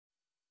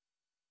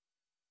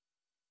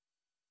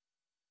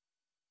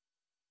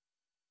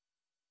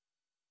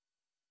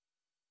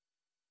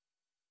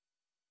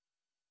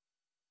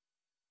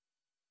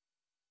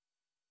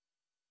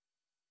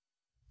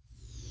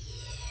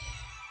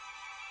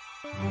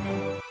Hi,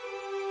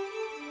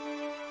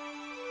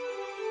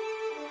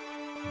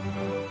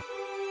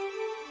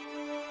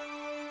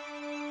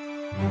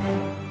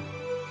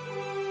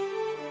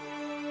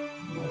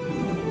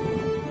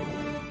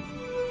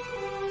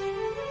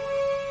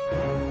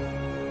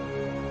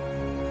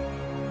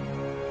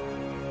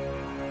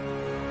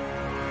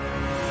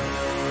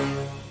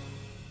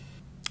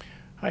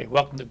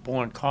 welcome to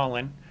Bourne Call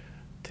In.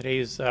 Today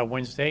is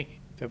Wednesday,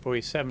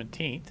 February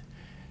 17th.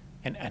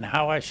 And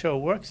how our show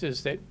works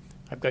is that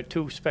I've got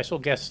two special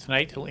guests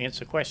tonight who'll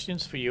answer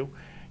questions for you.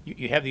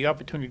 You have the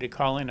opportunity to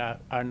call in.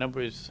 Our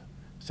number is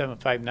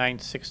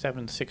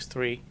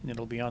 759-6763, and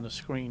it'll be on the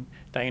screen.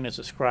 Diana's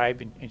a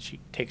scribe, and she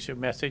takes your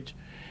message,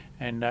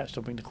 and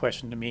she'll bring the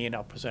question to me, and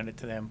I'll present it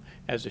to them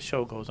as the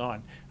show goes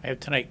on. I have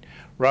tonight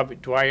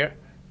Robert Dwyer,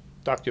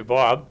 Dr.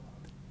 Bob,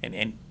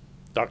 and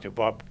Dr.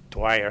 Bob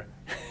Dwyer.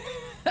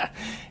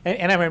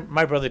 and I'm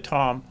my brother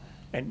Tom,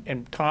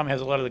 and Tom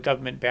has a lot of the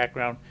government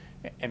background,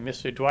 and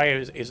Mr. Dwyer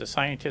is a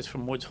scientist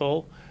from Woods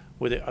Hole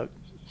with a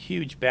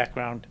huge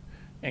background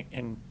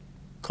in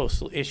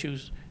coastal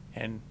issues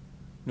and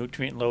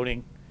nutrient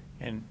loading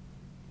and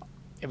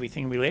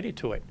everything related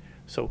to it.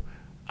 So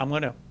I'm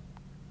going to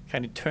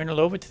kind of turn it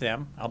over to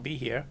them. I'll be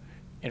here.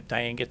 And if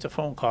Diane gets a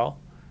phone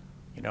call,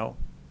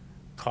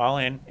 call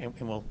in and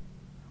we'll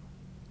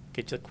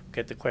get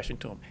the question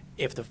to them.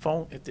 If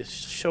the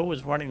show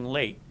is running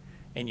late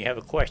and you have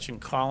a question,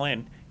 call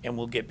in and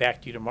we'll get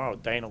back to you tomorrow.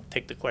 Diane will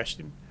take the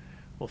question,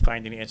 we'll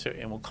find an answer,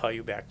 and we'll call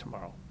you back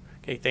tomorrow.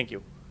 Okay, thank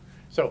you.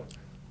 So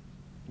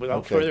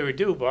without further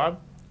ado, Bob.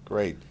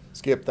 Great.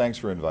 Skip, thanks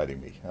for inviting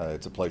me.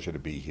 It's a pleasure to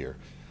be here.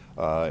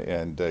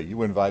 And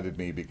you invited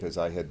me because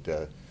I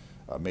had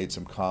made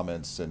some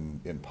comments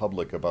in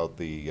public about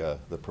the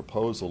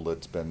proposal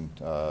that's been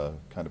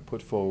kind of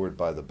put forward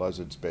by the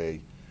Buzzards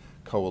Bay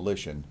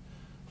Coalition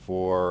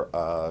for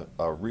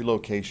a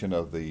relocation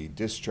of the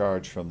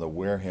discharge from the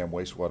Wareham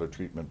wastewater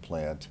treatment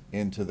plant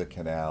into the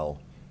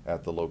canal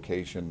at the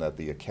location that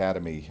the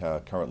Academy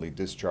currently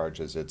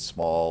discharges its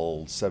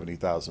small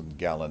 70,000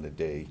 gallon a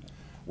day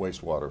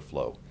wastewater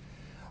flow.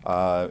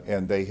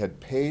 And they had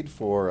paid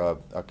for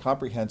a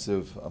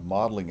comprehensive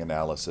modeling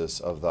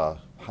analysis of the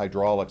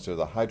hydraulics or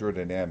the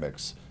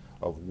hydrodynamics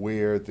of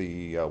where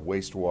the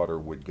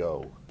wastewater would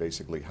go,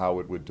 basically how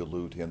it would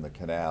dilute in the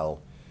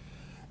canal.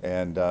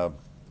 And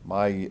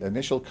my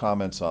initial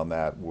comments on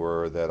that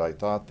were that I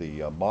thought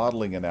the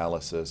modeling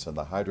analysis and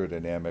the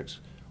hydrodynamics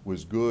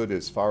was good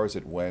as far as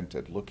it went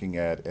at looking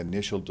at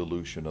initial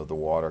dilution of the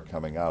water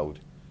coming out,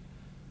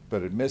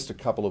 but it missed a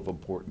couple of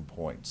important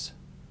points.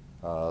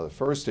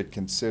 First, it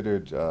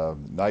considered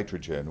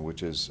nitrogen,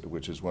 which is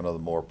one of the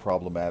more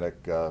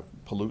problematic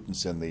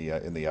pollutants in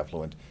the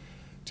effluent,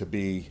 to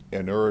be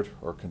inert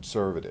or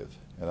conservative.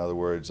 In other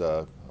words,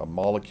 a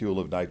molecule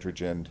of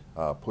nitrogen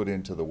put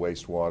into the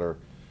wastewater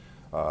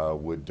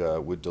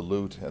would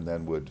dilute and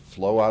then would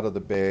flow out of the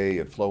bay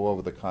and flow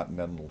over the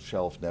continental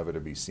shelf, never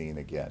to be seen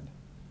again.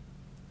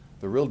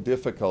 The real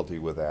difficulty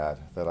with that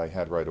I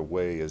had right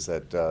away is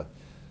that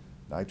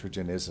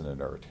nitrogen isn't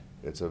inert.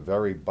 It's a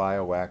very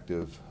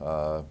bioactive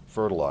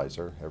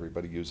fertilizer.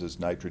 Everybody uses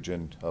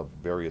nitrogen of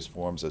various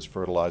forms as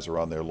fertilizer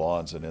on their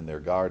lawns and in their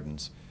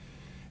gardens,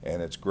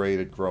 and it's great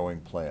at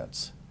growing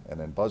plants. And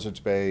in Buzzards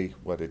Bay,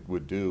 what it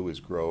would do is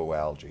grow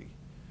algae.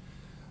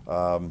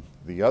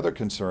 The other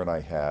concern I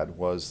had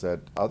was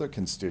that other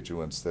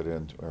constituents that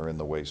are in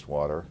the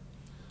wastewater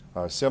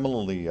are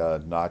similarly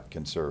not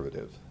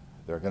conservative.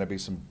 There are going to be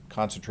some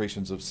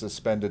concentrations of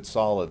suspended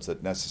solids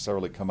that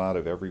necessarily come out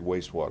of every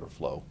wastewater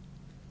flow.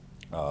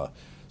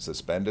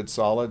 Suspended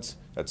solids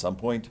at some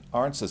point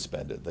aren't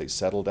suspended. They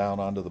settle down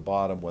onto the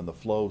bottom when the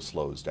flow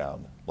slows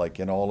down, like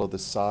in all of the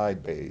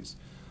side bays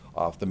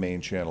off the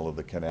main channel of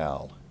the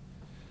canal.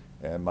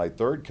 And my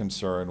third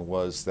concern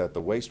was that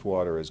the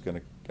wastewater is going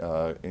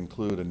to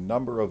include a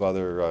number of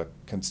other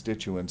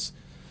constituents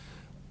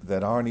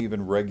that aren't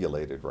even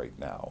regulated right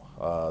now.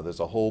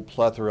 There's a whole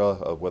plethora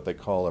of what they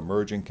call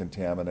emerging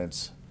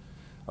contaminants,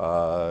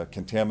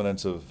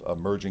 contaminants of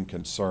emerging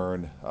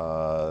concern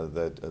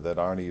that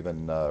aren't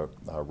even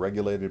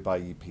regulated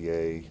by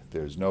EPA.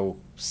 There's no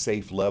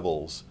safe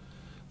levels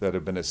that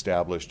have been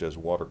established as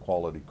water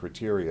quality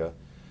criteria.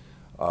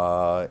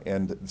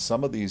 And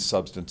some of these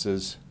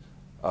substances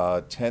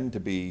tend to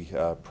be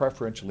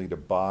preferentially to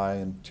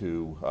bind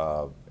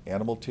to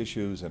animal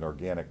tissues and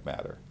organic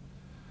matter.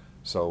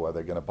 So are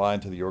they going to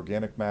bind to the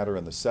organic matter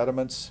in the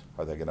sediments?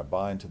 Are they going to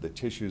bind to the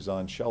tissues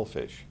on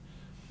shellfish?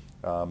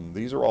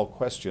 These are all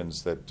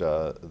questions that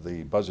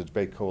the Buzzards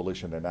Bay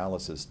Coalition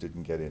analysis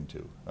didn't get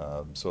into.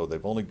 So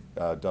they've only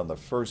done the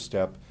first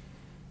step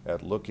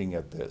at looking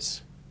at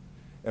this.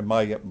 And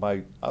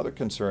my other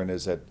concern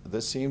is that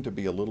this seemed to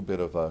be a little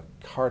bit of a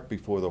cart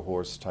before the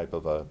horse type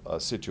of a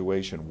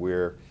situation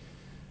where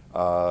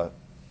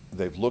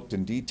they've looked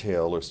in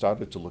detail or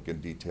started to look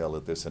in detail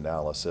at this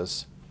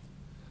analysis.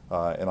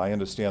 And I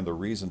understand the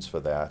reasons for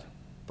that,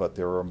 but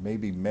there are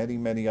maybe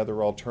many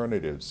other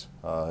alternatives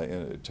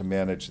to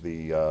manage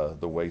the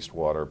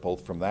wastewater,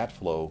 both from that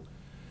flow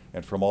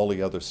and from all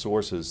the other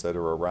sources that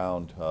are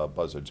around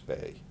Buzzards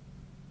Bay.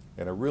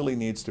 And it really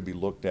needs to be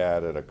looked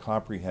at a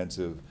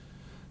comprehensive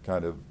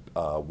kind of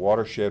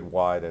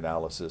watershed-wide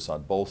analysis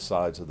on both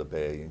sides of the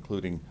bay,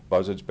 including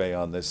Buzzards Bay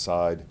on this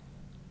side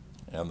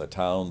and the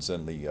towns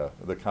and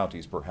the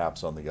counties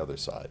perhaps on the other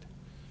side.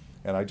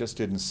 And I just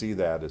didn't see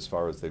that as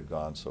far as they've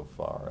gone so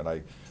far.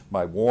 And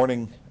my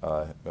warning,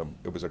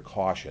 it was a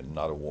caution,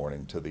 not a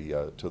warning, to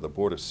the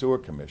Board of Sewer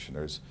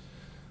Commissioners,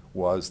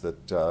 was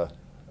that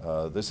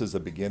this is the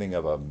beginning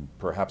of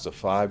perhaps a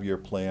 5-year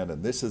plan,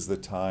 and this is the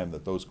time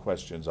that those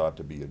questions ought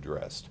to be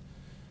addressed.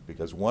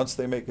 Because once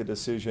they make a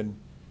decision,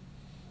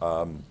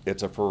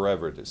 it's a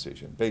forever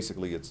decision.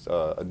 Basically, it's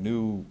a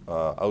new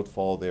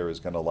outfall there is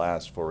going to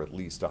last for at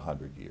least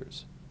 100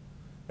 years.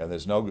 And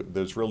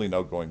there's really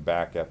no going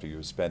back after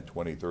you've spent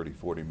 $20, $30,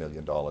 $40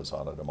 million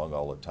on it among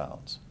all the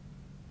towns.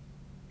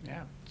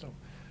 Yeah, so,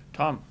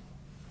 Tom?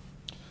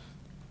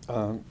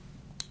 Town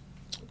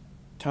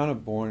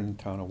of Bourne and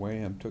Town of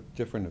Wareham took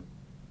different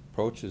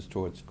approaches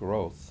towards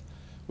growth,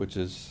 which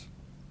is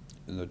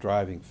the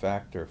driving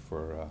factor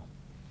for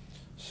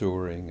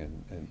sewering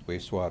and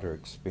wastewater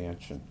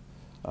expansion.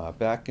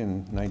 Back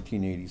in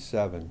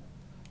 1987,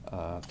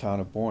 Town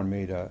of Bourne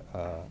made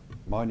a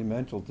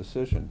monumental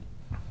decision.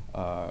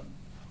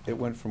 It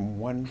went from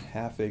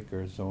 1/2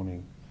 acre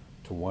zoning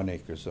to 1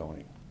 acre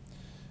zoning.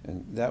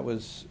 And that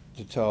was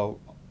to tell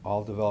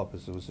all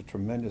developers there was a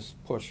tremendous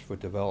push for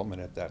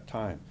development at that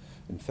time.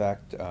 In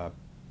fact,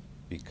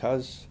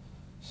 because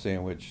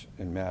Sandwich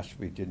and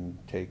Mashpee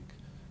didn't take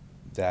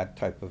that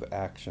type of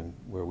action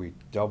where we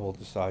doubled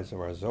the size of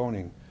our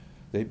zoning,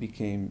 they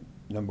became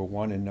number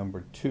 1 and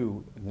number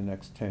 2 in the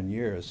next 10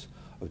 years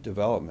of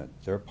development.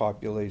 Their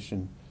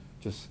population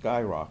just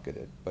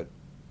skyrocketed. But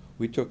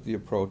we took the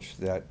approach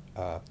that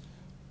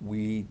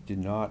we did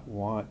not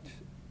want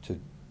to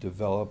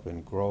develop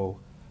and grow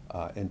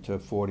into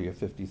 40 or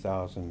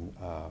 50,000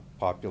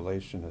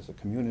 population as a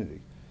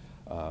community.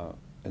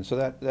 And so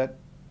that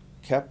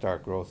kept our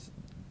growth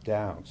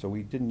down. So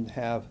we didn't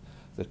have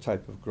the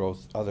type of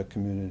growth other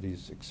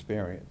communities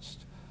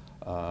experienced.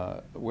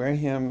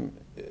 Wareham,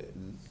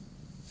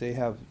 they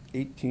have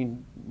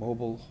 18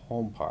 mobile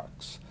home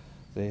parks.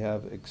 They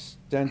have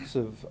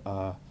extensive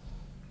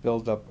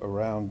build-up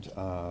around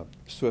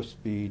Swifts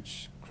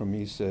Beach,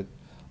 Cremisa,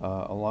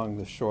 along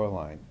the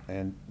shoreline,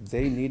 and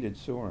they needed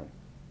sewering.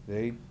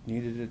 They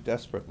needed it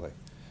desperately,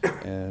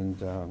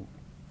 and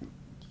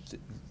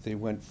they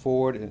went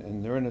forward,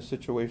 and they're in a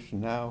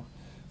situation now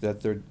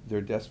that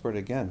they're desperate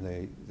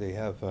again. They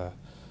have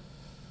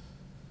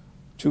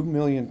 2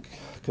 million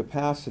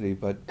capacity,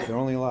 but they're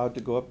only allowed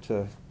to go up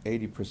to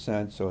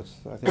 80%. So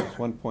I think it's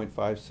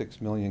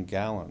 1.56 million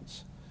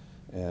gallons,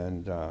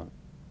 and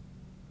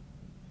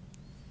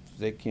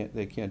they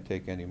can't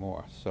take any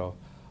more. So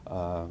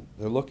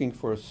they're looking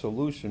for a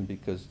solution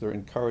because they're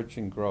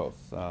encouraging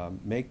growth.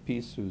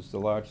 Makepeace, who's the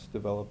largest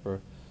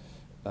developer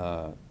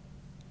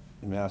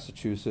in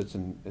Massachusetts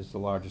and is the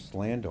largest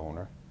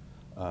landowner,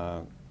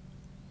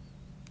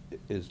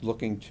 is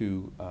looking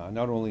to,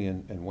 not only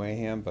in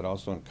Wareham, but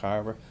also in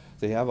Carver.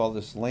 They have all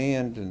this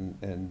land,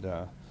 and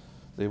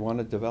they want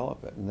to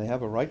develop it, and they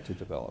have a right to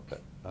develop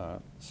it.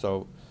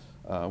 So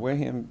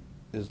Wareham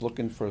is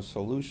looking for a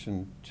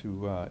solution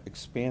to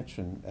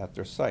expansion at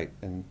their site.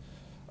 And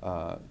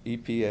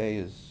EPA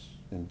is,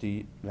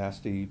 indeed, Mass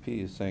DEP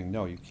is saying,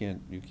 no, you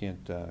can't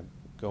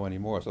go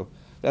anymore. So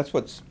that's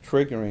what's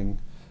triggering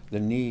the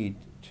need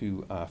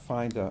to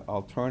find an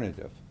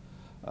alternative.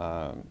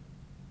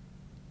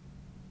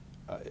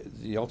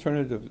 The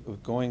alternative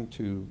of going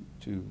to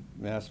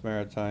Mass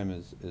Maritime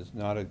is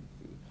not a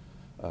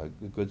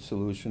good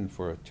solution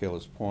for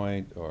Taylor's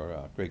Point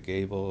or Great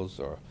Gables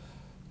or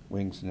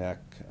Wings Neck.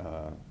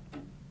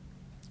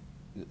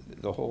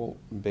 The whole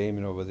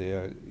embayment over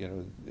there,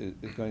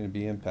 is going to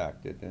be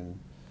impacted, and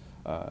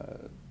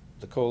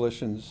the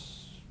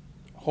coalition's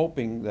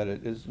hoping that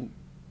it isn't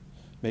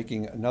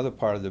making another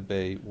part of the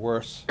bay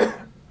worse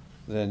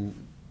than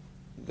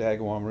the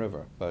Agawam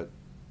River. But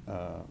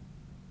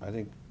I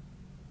think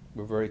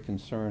we're very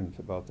concerned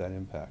about that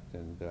impact,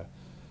 and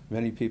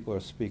many people are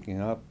speaking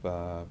up.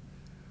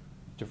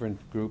 Different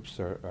groups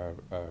are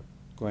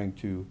going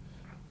to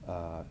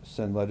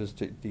send letters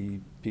to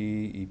DEP,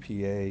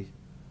 EPA,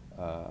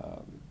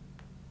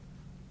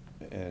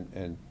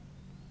 and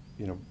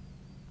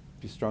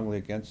be strongly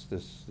against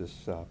this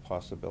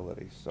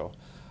possibility. So,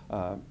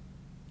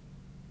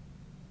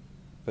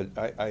 but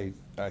I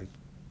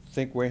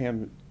think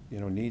Wareham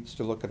needs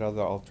to look at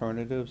other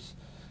alternatives,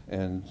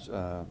 and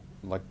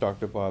like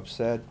Dr. Bob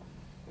said,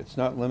 it's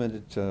not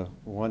limited to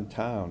one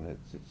town.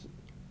 It's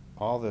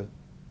all the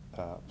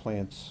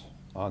plants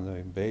on the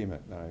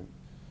embayment.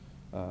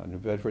 New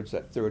Bedford's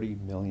at 30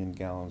 million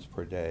gallons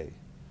per day.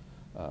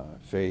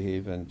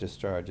 Fairhaven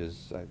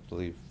discharges, I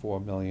believe, 4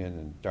 million,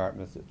 and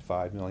Dartmouth at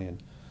 5 million.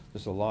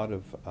 There's a lot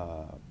of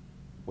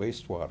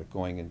wastewater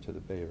going into the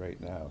bay right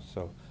now.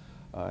 So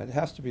it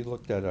has to be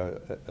looked at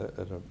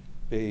a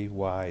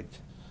bay-wide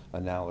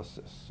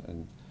analysis.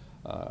 And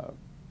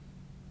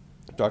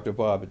Dr.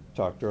 Bob had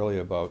talked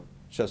earlier about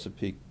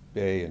Chesapeake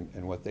Bay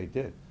and what they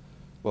did.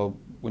 Well,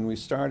 when we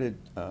started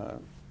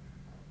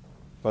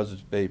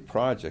Buzzards Bay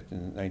project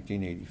in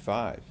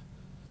 1985,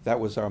 that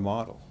was our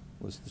model,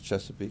 was the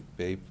Chesapeake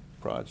Bay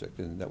project,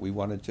 and that we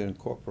wanted to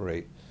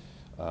incorporate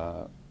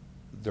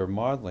their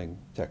modeling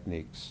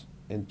techniques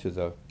into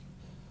the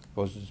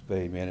Buzzards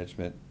Bay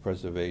Management,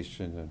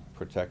 Preservation, and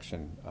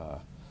Protection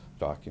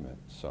document.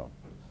 So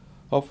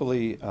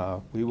hopefully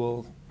we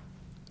will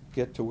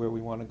get to where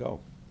we want to go.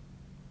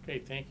 Okay,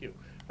 thank you.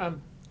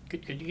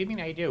 Could you give me an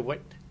idea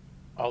what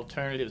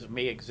alternatives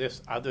may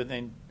exist other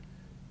than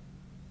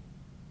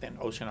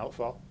ocean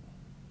outfall?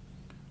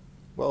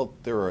 Well,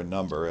 there are a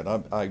number, and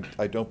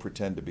I don't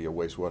pretend to be a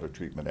wastewater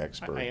treatment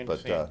expert, I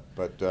understand.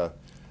 but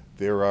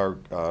there are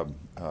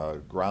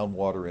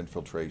groundwater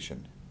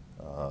infiltration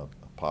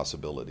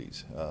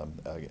possibilities.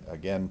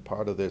 Again,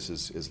 part of this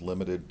is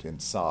limited in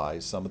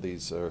size. Some of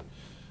these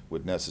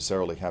would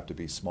necessarily have to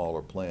be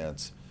smaller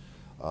plants.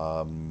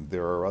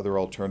 There are other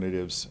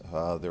alternatives.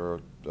 There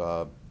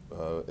are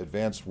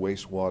advanced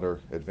wastewater,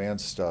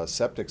 advanced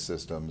septic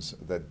systems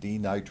that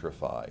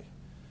denitrify.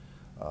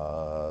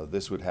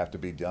 This would have to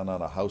be done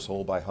on a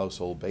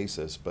household-by-household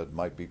basis, but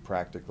might be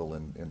practical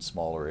in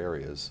smaller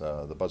areas.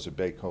 The Buzzard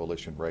Bay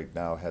Coalition right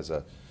now has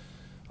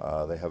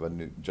they have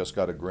just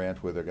got a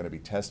grant where they're going to be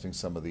testing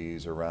some of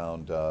these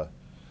around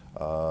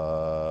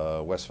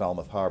West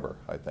Falmouth Harbor,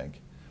 I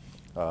think.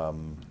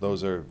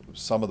 Those are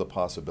some of the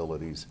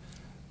possibilities.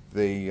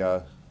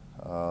 There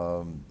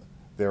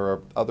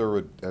are other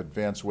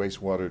advanced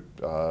wastewater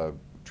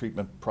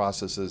treatment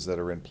processes that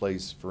are in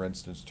place, for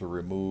instance, to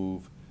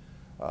remove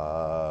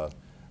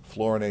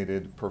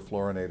perfluorinated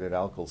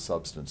alkyl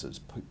substances,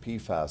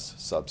 PFAS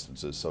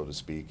substances, so to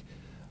speak.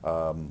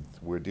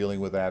 We're dealing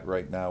with that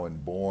right now in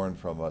Bourne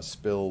from a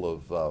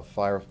spill of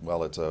fire.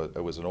 Well,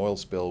 it was an oil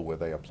spill where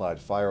they applied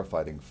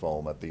firefighting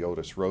foam at the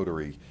Otis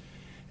Rotary,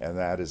 and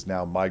that is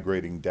now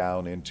migrating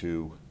down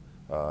into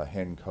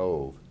Hen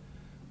Cove.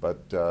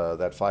 But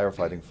that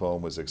firefighting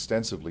foam was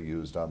extensively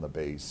used on the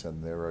base,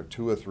 and there are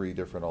 2 or 3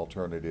 different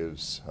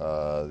alternatives.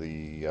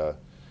 The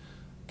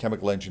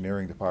Chemical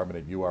Engineering Department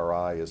at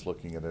URI is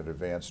looking at an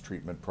advanced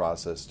treatment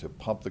process to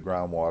pump the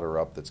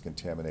groundwater up that's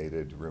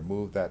contaminated,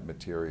 remove that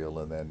material,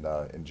 and then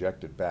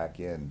inject it back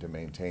in to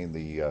maintain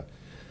the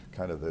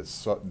kind of the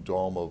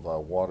dome of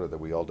water that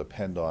we all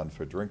depend on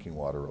for drinking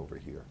water over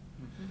here.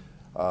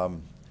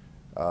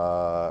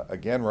 Mm-hmm.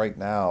 Again, right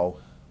now,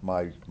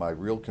 my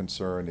real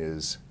concern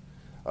is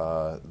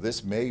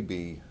this may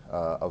be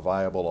a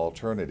viable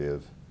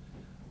alternative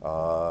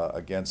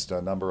against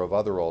a number of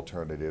other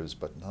alternatives,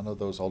 but none of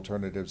those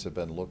alternatives have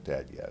been looked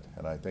at yet.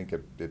 And I think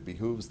it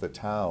behooves the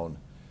town,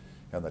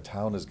 and the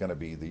town is going to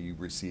be the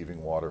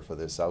receiving water for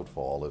this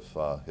outfall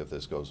if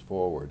this goes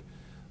forward,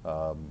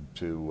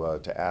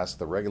 to ask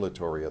the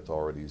regulatory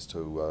authorities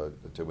to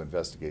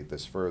investigate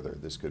this further.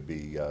 This could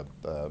be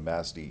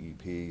Mass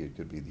DEP, it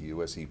could be the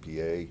US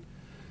EPA,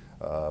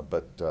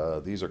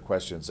 but these are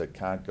questions that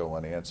can't go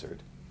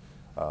unanswered.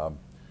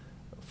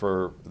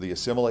 For the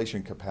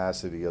assimilation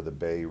capacity of the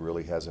bay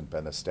really hasn't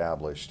been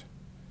established,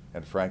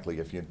 and frankly,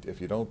 if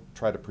you don't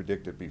try to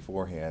predict it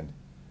beforehand,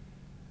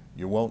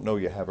 you won't know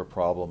you have a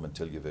problem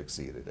until you've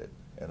exceeded it,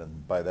 and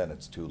then, by then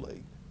it's too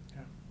late.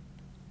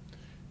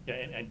 Yeah,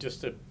 and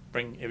just to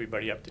bring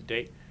everybody up to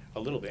date a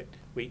little bit,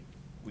 we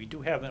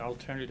do have an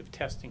alternative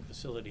testing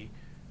facility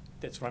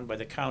that's run by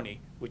the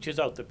county, which is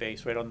out the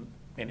base right on,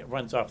 and it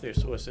runs off their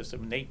sewer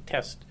system, and they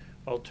test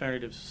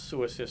alternative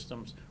sewer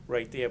systems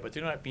right there, but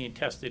they're not being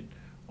tested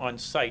on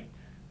site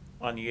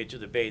on the edge of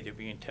the bay. They're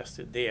being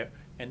tested there,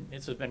 and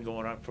this has been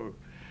going on for,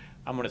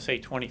 I'm going to say,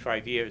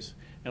 25 years,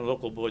 and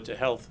local boards of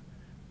health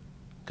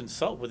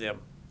consult with them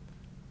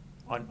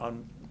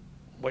on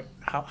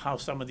how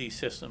some of these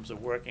systems are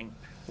working,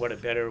 what are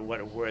better, what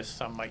are worse.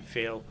 Some might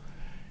fail,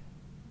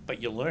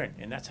 but you learn,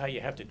 and that's how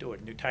you have to do it.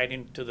 And you're tied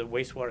into the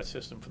wastewater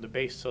system for the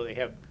base, so they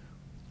have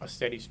a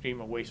steady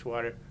stream of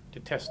wastewater to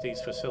test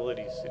these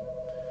facilities. And,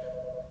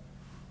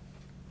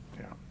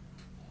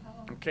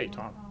 yeah. Okay,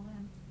 Tom.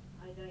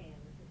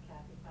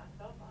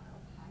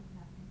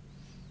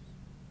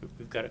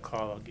 We've got a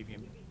call. I'll give you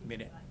a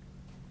minute.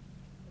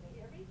 Can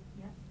you hear me?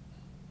 Yes.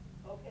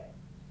 Okay.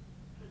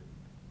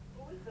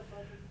 Who is the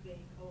Buzzards Bay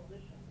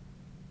Coalition?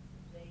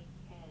 They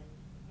can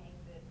hang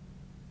this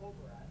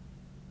over us,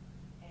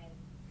 and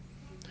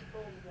do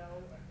people know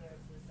of their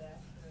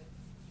disastrous?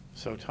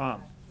 So,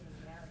 Tom,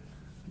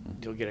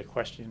 you'll get a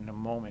question in a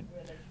moment,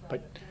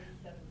 but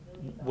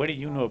what do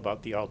you know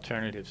about the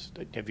alternatives?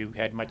 Have you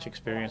had much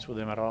experience with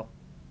them at all?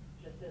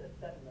 Just did a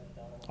 $7 million.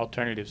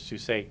 Alternatives to,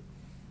 say,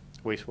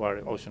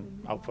 wastewater, ocean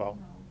outfall,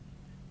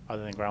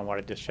 other than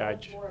groundwater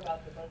discharge? More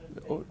about the Buzzards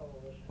Bay Coalition.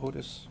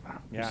 Otis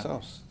Yeah.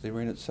 themselves, they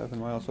ran it 7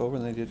 miles over,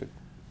 and they did a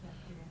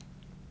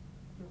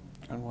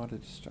groundwater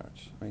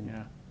discharge. I mean,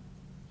 Yeah.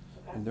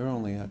 and they're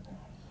only at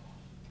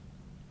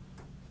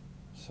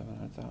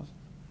 700,000.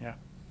 Yeah.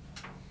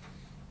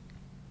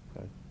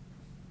 But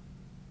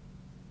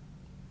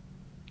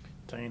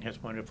Diane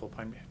has wonderful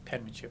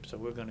penmanship, so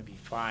we're going to be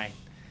fine,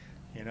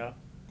 you know?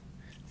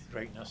 She's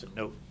writing us a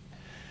note.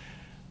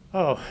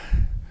 Oh,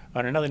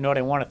 On another note,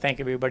 I want to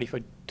thank everybody for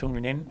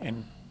tuning in,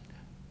 and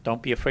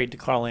don't be afraid to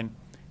call in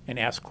and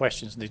ask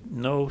questions. There's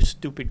no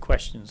stupid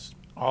questions.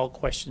 All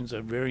questions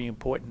are very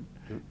important.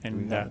 Do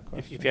And we have a if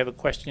question? you have a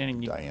question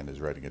and you, Diane is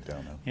writing it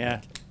down now.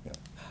 yeah, Yeah.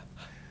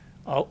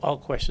 all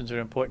questions are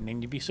important,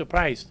 and you'd be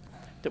surprised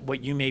that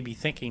what you may be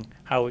thinking,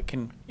 how it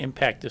can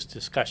impact this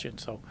discussion.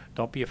 So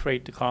don't be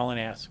afraid to call and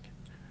ask.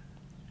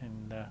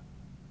 And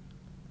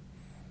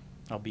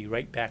I'll be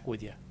right back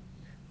with you.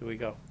 Here we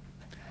go.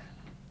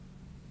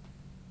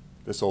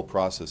 This whole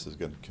process is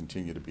going to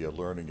continue to be a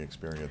learning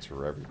experience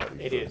for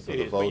everybody. It for, is, For it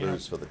the is, but, you know,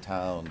 voters, for the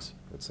towns,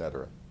 et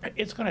cetera.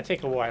 It's going to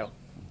take a while.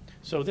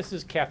 So this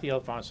is Kathy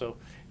Alfonso,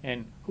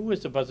 and who is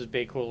the Buzzards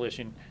Bay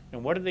Coalition,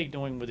 and what are they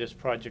doing with this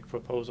project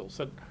proposal?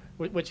 So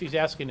what she's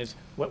asking is,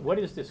 what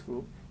is this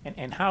group,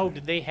 and how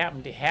did they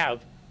happen to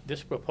have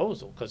this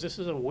proposal? Because this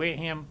is a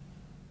Wareham,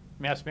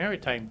 Mass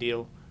Maritime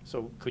deal,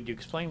 so could you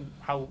explain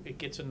how it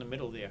gets in the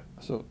middle there?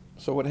 So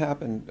what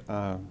happened,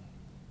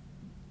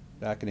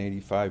 back in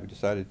 '85, we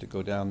decided to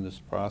go down this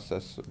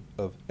process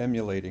of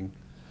emulating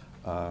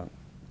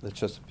the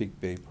Chesapeake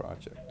Bay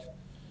project.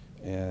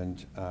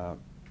 And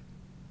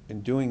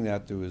in doing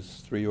that, there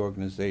was 3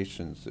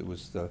 organizations. It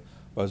was the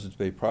Buzzards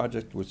Bay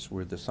Project, which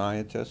were the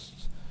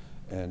scientists,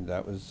 and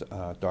that was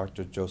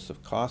Dr.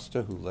 Joseph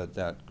Costa, who led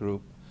that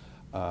group.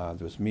 There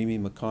was Mimi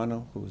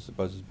McConnell, who was the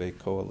Buzzards Bay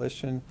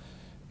Coalition,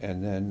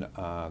 and then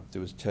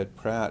there was Ted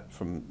Pratt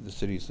from the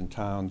cities and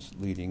towns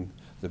leading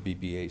the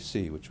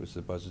BBAC, which was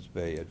the Buzzards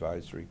Bay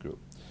Advisory Group.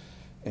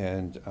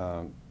 And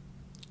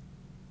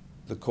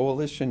the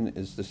coalition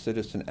is the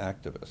citizen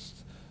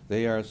activists.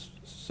 They are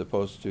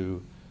supposed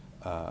to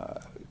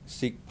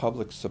seek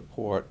public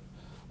support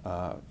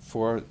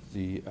for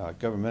the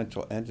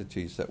governmental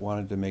entities that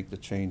wanted to make the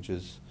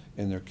changes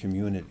in their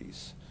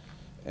communities.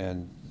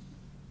 And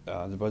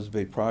the Buzzards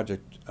Bay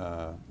Project,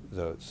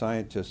 the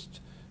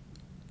scientists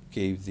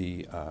gave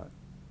the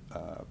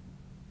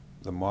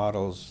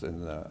models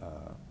and the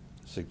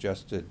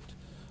suggested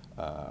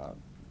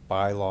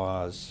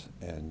bylaws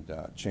and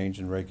change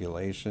in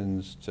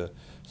regulations to,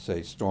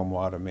 say,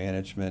 stormwater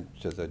management,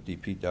 to the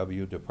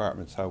DPW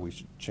departments, how we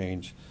should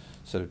change,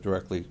 instead of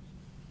directly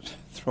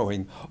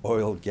throwing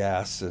oil,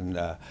 gas, and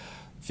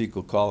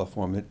fecal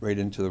coliform right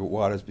into the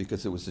waters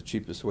because it was the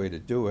cheapest way to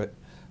do it,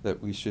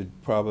 that we should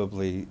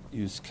probably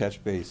use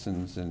catch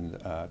basins and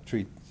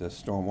treat the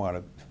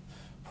stormwater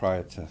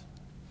prior to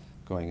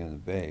going in the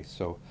bay.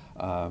 So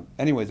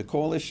anyway, the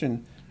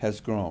coalition has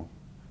grown.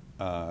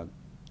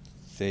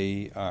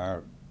 They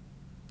are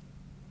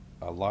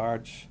a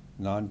large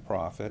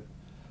nonprofit.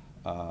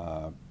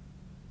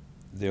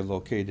 They're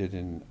located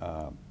in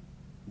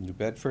New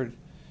Bedford,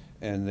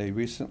 and they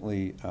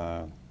recently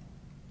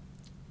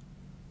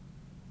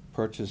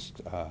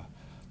purchased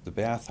the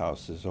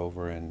bathhouses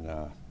over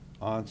in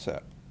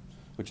Onset,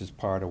 which is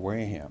part of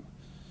Wareham.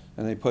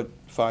 And they put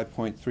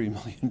 $5.3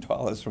 million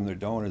from their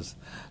donors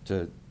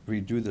to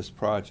redo this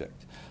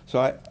project.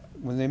 So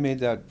when they made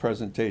that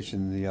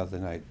presentation the other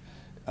night,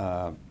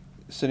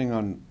 sitting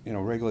on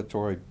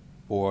regulatory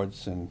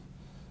boards and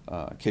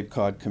Cape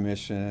Cod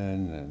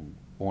Commission and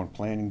Bourne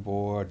Planning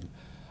Board,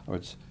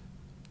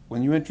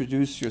 when you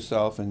introduce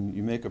yourself and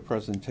you make a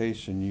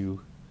presentation,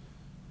 you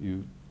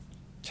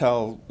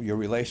tell your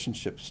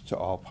relationships to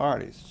all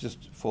parties,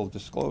 just full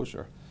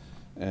disclosure.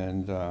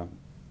 And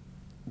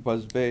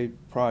Buzzards Bay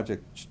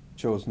Project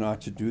chose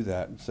not to do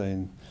that,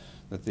 saying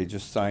that they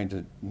just signed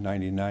a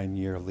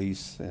 99-year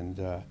lease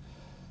and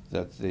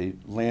that the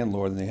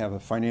landlord, and they have a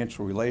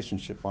financial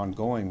relationship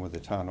ongoing with the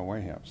town of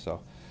Wareham.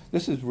 So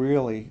this is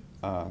really,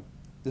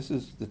 this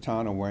is the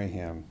town of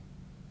Wareham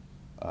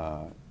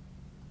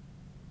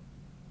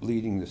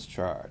leading this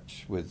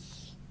charge, with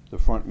the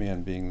front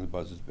man being the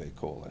Buzzards Bay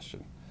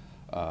Coalition.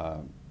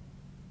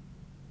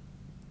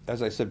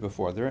 As I said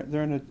before,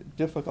 they're in a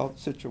difficult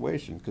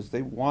situation because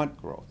they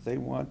want growth. They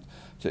want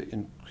to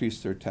increase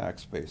their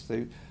tax base.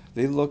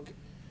 They look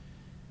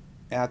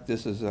at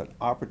this as an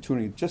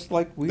opportunity, just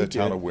like we did. The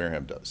town of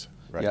Wareham does,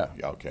 right? Yeah.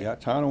 Okay. Yeah,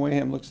 town of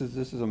Wareham looks at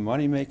this as a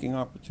money-making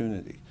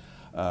opportunity.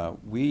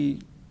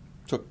 We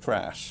took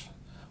trash.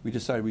 We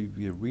decided we'd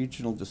be a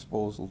regional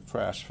disposal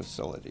trash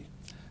facility,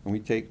 and we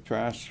take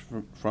trash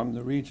from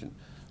the region.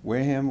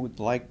 Wareham would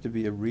like to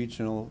be a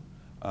regional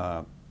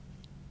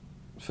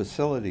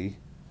facility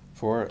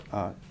for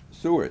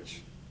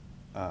sewage.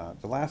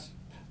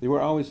 They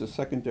were always a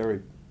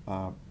secondary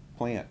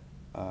plant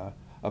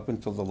up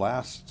until the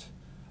last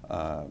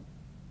time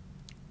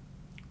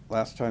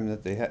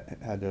that they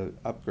had to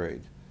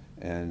upgrade,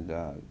 and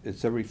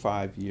it's every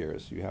 5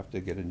 years you have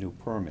to get a new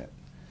permit.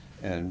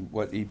 And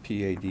what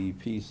EPA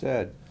DEP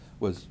said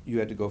was you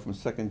had to go from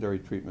secondary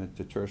treatment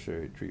to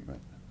tertiary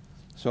treatment.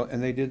 So,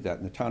 and they did that,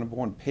 and the town of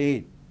Bourne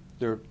paid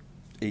their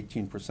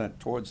 18%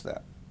 towards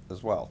that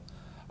as well.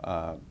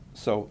 And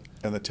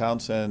the town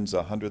sends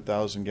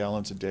 100,000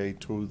 gallons a day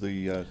to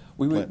the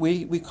plant?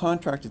 We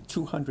contracted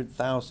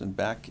 200,000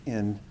 back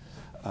in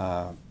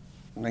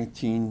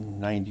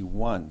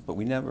 1991, but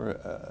we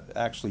never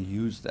actually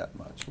used that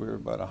much. We were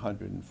about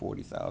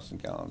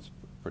 140,000 gallons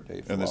per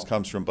day flow. And this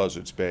comes from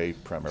Buzzards Bay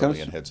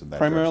primarily and heads in that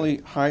primarily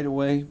direction.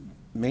 Hideaway,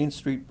 Main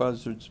Street,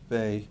 Buzzards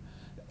Bay,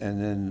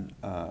 and then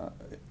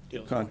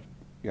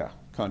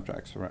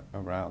contracts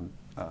around.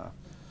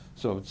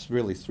 So it's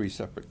really 3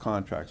 separate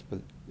contracts, but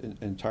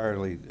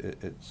entirely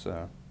it's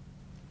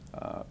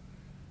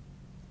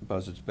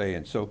Buzzards Bay.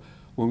 And so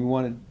when we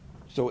wanted,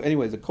 so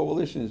anyway, the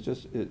coalition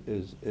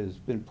is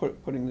been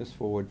putting this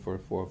forward for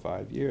 4 or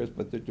 5 years,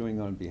 but they're doing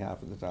it on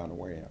behalf of the town of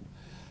Wareham.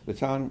 The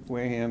town of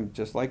Wareham,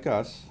 just like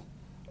us,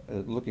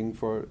 looking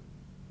for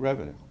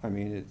revenue. I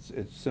mean,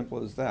 it's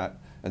simple as that.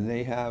 And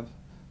they have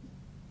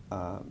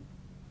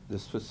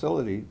this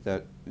facility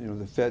that, you know,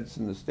 the feds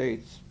in the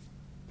states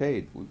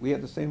paid. We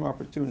had the same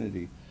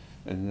opportunity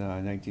in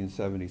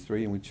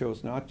 1973, and we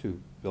chose not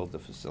to build the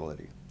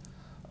facility.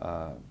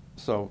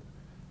 So,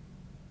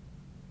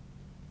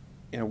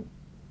 you know,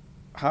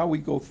 how we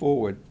go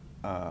forward,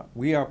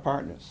 we are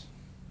partners,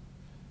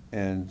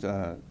 and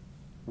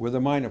we're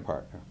the minor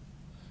partner.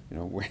 You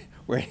know,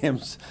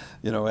 Wareham's,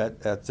 you know,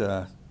 at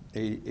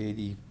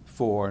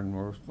 84, and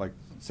we're like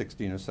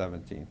 16 or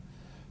 17.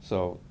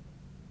 So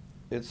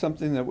it's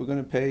something that we're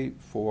going to pay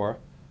for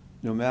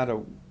no matter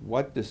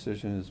what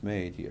decision is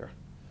made here.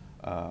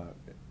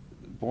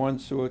 Bourne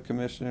Sewer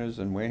Commissioners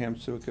and Wareham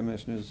Sewer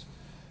Commissioners,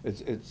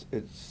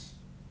 it's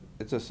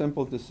a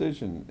simple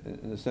decision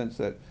in the sense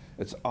that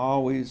it's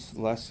always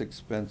less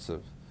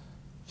expensive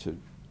to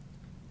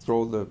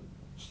throw the,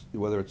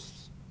 whether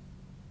it's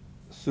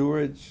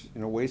sewage,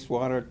 you know,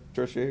 wastewater,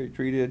 tertiary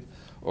treated,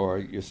 or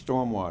your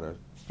stormwater,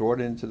 throw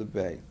it into the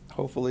bay.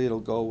 Hopefully it'll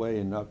go away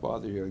and not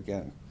bother you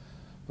again.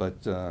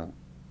 But,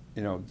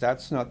 you know,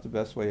 that's not the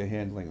best way of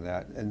handling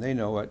that. And they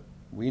know it,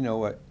 we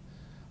know it,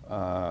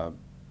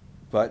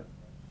 but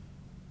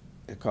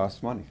it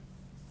costs money.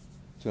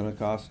 It's gonna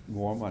cost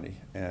more money.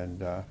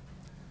 And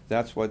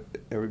that's what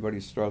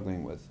everybody's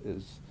struggling with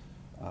is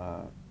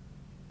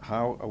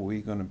how are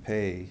we gonna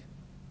pay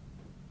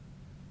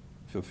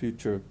for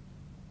future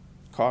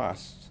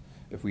costs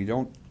if we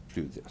don't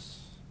do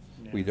this?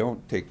 Yeah. We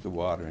don't take the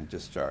water and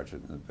discharge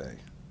it in the bay.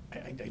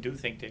 I do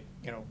think that,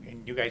 you know,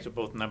 and you guys are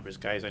both numbers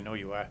guys, I know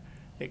you are.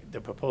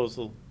 The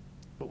proposal,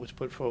 what was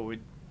put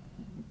forward,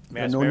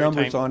 Mass No Maritime.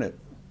 numbers on it.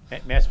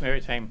 Mass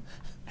Maritime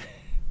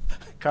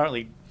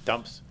currently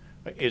dumps,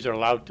 is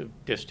allowed to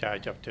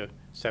discharge up to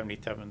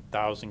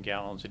 77,000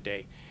 gallons a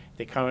day.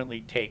 They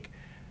currently take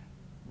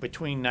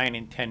between 9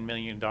 and 10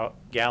 million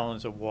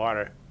gallons of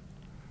water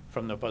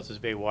from the Buzzards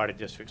Bay Water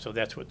District. So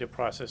that's what they're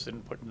processing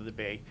and putting into the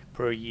bay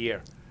per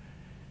year.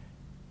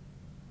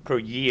 Per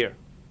year,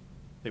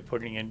 they're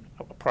putting in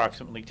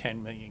approximately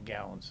 10 million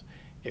gallons.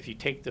 If you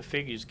take the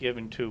figures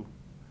given to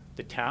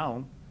the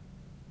town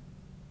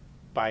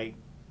by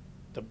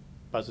the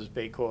Buzzards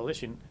Bay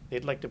Coalition,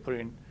 they'd like to put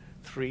in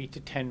 3 to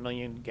 10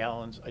 million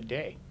gallons a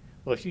day.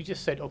 Well, if you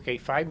just said, okay,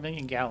 5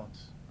 million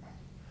gallons,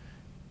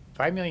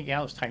 5 million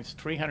gallons times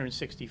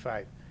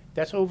 365,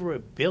 that's over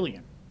 1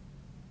 billion.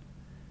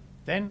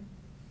 Then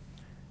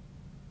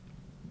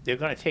they're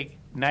going to take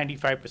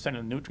 95% of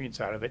the nutrients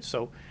out of it.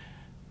 So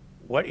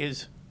what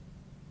is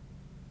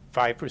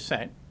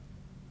 5%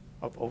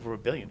 of over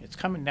 1 billion? It's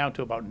coming down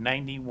to about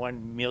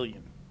 91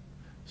 million.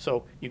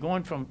 So you're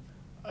going from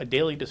a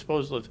daily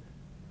disposal of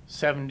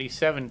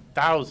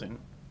 77,000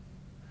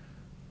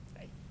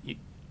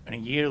 and a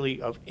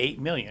yearly of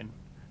 8 million.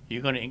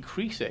 You're going to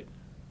increase it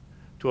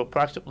to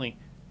approximately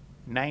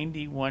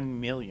 91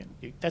 million.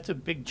 That's a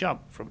big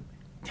jump from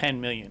 10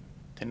 million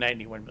to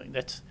 91 million.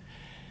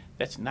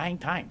 That's 9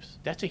 times.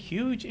 That's a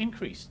huge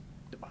increase.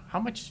 How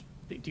much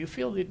do you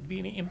feel there'd be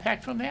any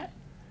impact from that?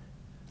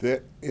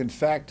 In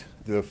fact,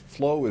 the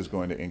flow is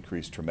going to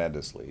increase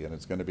tremendously, and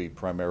it's going to be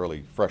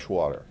primarily fresh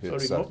water. So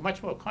it'll be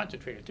much more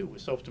concentrated too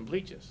with soaps and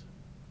bleaches.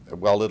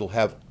 Well, it'll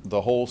have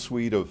the whole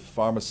suite of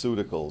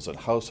pharmaceuticals and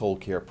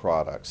household care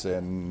products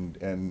and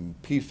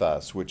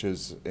PFAS, which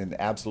is in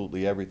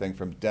absolutely everything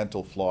from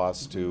dental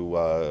floss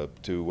to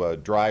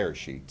dryer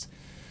sheets.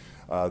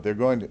 They're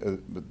going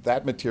to,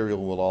 that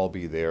material will all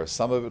be there.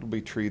 Some of it will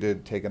be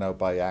treated, taken out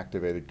by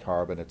activated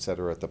carbon, et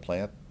cetera, at the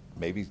plant.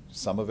 Maybe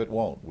some of it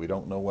won't. We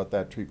don't know what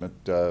that treatment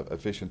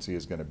efficiency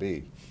is going to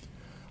be.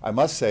 I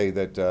must say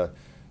that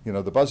you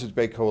know, the Buzzards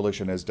Bay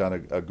Coalition has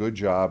done a good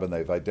job, and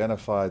they've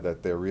identified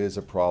that there is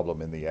a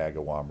problem in the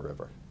Agawam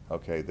River.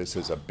 Okay, this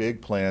is a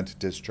big plant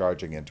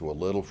discharging into a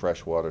little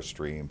freshwater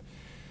stream,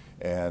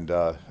 and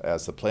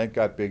as the plant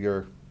got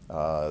bigger,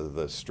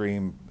 the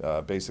stream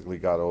basically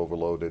got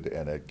overloaded,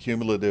 and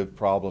cumulative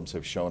problems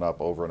have shown up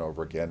over and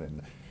over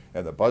again,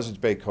 and the Buzzards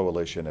Bay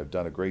Coalition have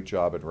done a great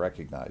job at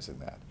recognizing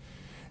that.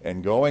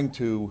 And going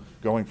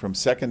from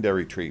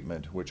secondary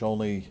treatment, which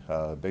only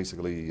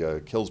basically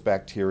kills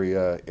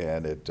bacteria,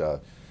 and it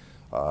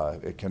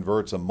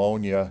converts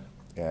ammonia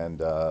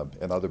and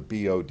other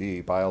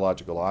BOD,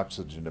 biological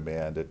oxygen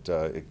demand.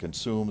 It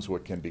consumes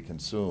what can be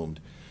consumed,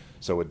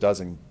 so it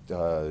doesn't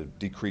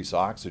decrease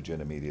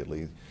oxygen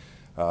immediately.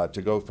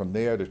 To go from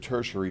there to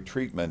tertiary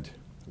treatment,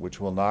 which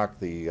will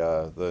knock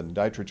the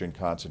nitrogen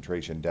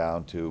concentration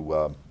down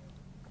to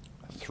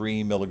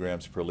 3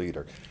 milligrams per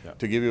liter. Yep.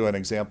 To give you an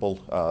example,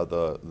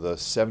 the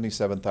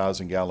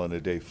 77,000 gallon a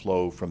day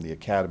flow from the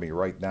Academy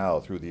right now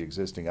through the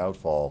existing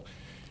outfall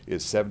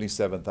is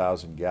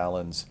 77,000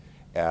 gallons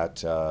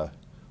at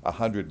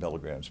 100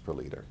 milligrams per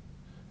liter.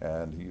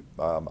 And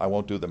I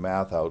won't do the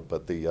math out,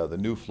 but the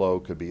new flow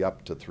could be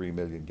up to 3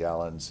 million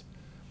gallons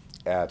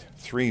at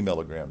 3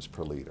 milligrams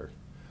per liter.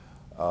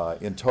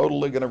 In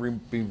total, they're going to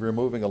be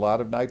removing a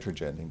lot of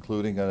nitrogen,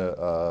 including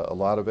a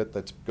lot of it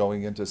that's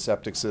going into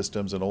septic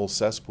systems and old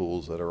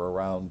cesspools that are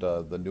around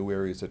the new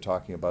areas they're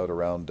talking about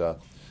around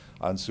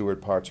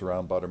unsewered parts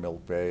around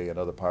Buttermilk Bay and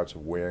other parts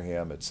of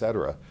Wareham,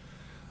 etc.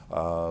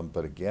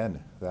 But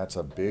again, that's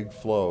a big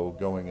flow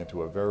going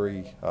into a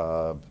very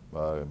a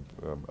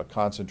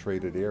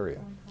concentrated area.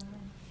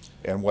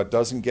 And what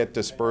doesn't get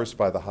dispersed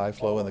by the high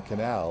flow in the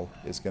canal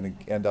is going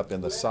to end up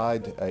in the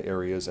side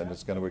areas, and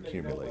it's going to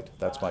accumulate.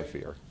 That's my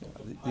fear.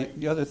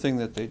 The other thing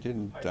that they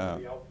didn't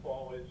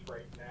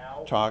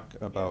talk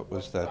about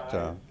was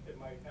that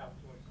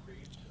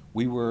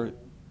we were,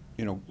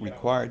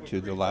 required to,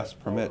 the last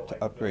permit,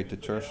 to upgrade to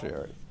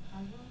tertiary.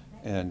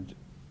 And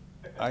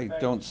I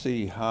don't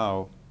see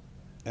how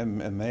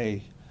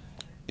MMA,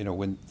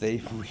 when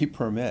they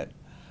re-permit,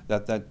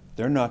 that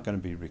they're not going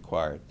to be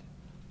required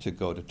to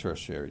go to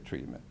tertiary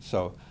treatment.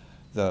 So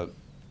the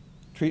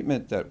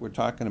treatment that we're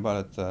talking about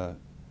at the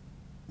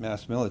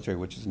Mass Military,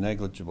 which is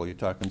negligible, you're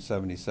talking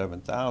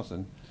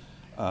 77,000,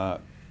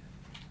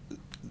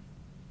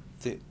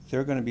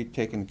 they're going to be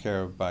taken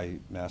care of by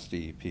Mass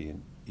DEP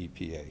and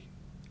EPA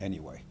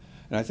anyway.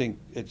 And I think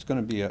it's going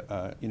to be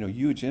a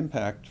huge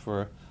impact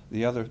for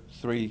the other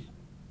 3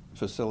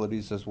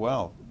 facilities as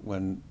well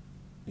when,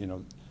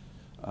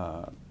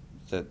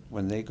 that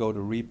when they go to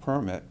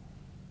re-permit,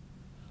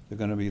 they're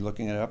going to be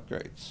looking at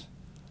upgrades,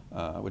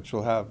 which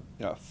will have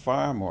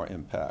far more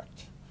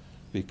impact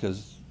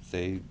because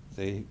they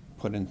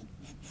put in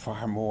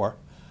far more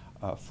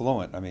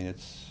fluent. I mean,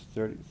 it's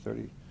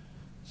 30,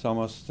 it's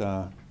almost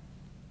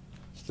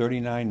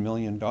 39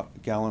 million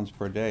gallons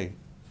per day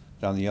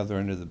down the other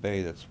end of the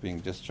bay that's being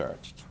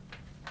discharged.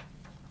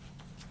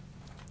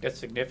 That's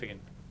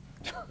significant.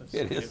 That's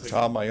It is. significant.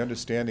 Tom, my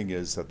understanding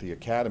is that the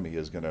Academy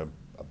is going to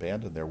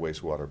abandon their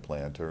wastewater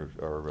plant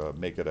or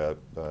make it a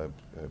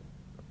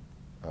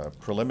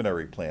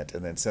preliminary plant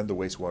and then send the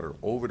wastewater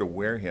over to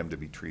Wareham to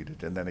be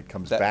treated, and then it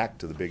comes back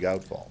to the big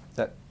outfall.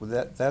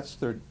 That's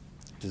their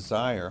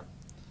desire,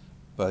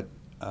 but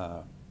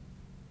the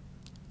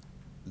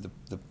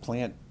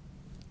plant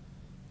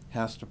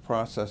has to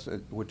process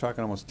it. We're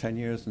talking almost 10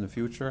 years in the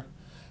future,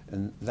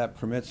 and that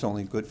permit's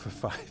only good for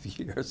 5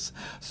 years.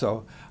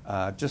 So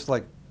just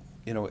like,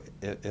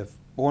 if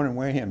Bourne and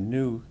Wareham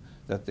knew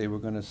that they were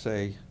going to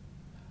say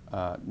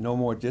no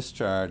more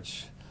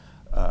discharge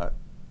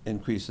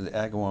increase of the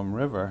Agawam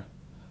River,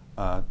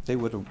 they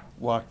would have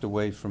walked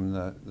away from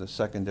the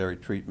secondary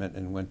treatment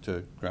and went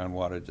to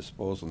groundwater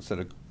disposal instead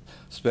of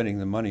spending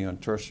the money on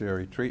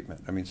tertiary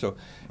treatment. I mean, so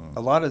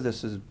a lot of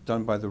this is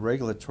done by the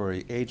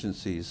regulatory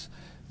agencies.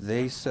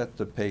 They set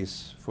the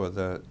pace for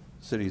the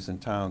cities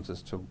and towns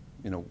as to,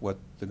 what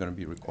they're going to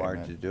be required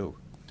Amen. to do.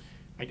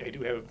 I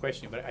do have a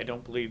question, but I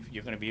don't believe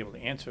you're going to be able to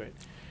answer it.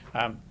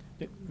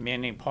 The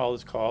man named Paul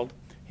is called.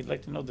 He'd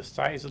like to know the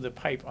size of the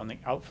pipe on the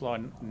outflow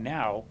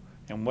now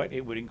and what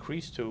it would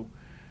increase to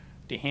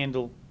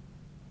handle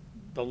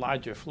the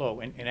larger flow.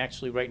 And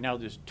actually, right now,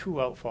 there's 2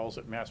 outfalls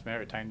at Mass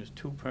Maritime. There's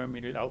 2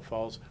 permitted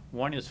outfalls.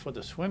 One is for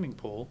the swimming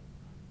pool,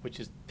 which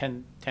is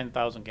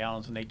 10,000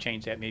 gallons, and they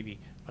change that maybe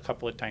a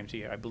couple of times a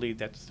year. I believe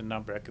that's the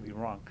number. I could be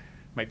wrong.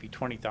 It might be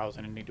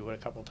 20,000, and they do it a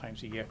couple of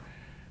times a year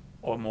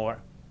or more.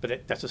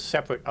 But that's a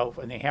separate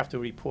outfall, and they have to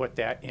report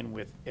that in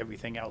with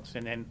everything else.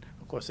 And then,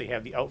 of course, they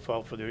have the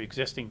outfall for their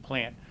existing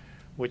plant,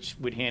 which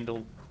would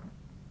handle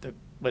the,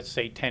 let's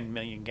say, 10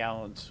 million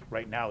gallons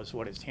right now is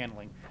what it's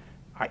handling.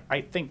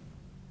 I think,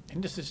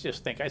 and this is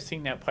just think, I've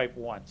seen that pipe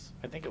once.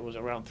 I think it was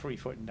around 3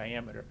 foot in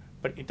diameter,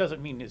 but it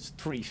doesn't mean it's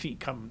 3 feet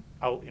coming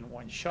out in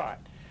one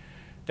shot.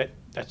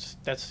 That's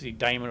the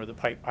diameter of the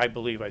pipe I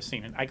believe I've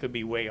seen, and I could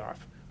be way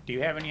off. Do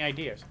you have any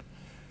ideas?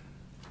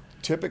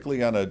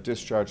 Typically, on a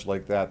discharge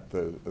like that,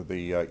 the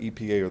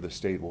EPA or the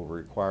state will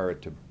require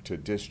it to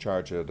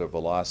discharge at a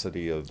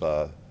velocity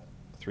of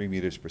 3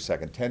 meters per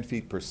second, 10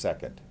 feet per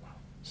second.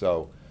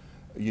 So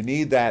you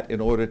need that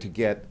in order to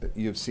get,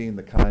 you've seen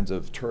the kinds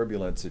of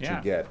turbulence that you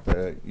get.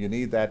 You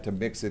need that to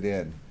mix it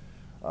in.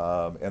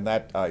 And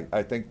that,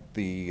 I think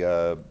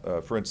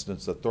for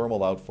instance, the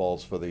thermal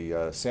outfalls for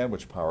the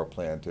Sandwich power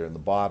plant in the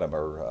bottom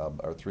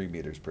are 3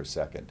 meters per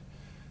second.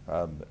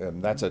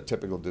 And that's a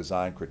typical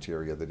design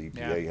criteria that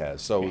EPA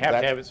has. So you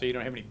have to have it so you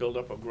don't have any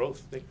buildup of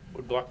growth that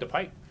would block the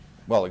pipe.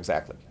 Well,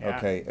 exactly. Yeah.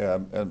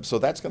 Okay. So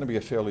that's going to be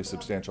a fairly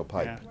substantial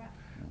pipe. Yeah.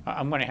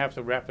 I'm going to have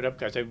to wrap it up,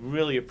 guys. I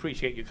really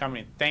appreciate you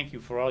coming in. Thank you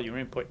for all your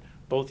input,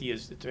 both of you.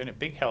 It's been a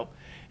big help.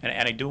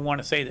 And I do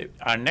want to say that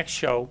our next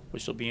show,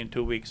 which will be in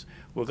 2 weeks,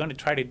 we're going to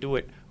try to do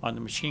it on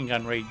the machine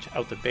gun range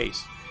out the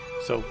base.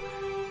 So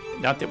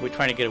not that we're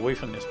trying to get away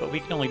from this, but we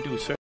can only do certain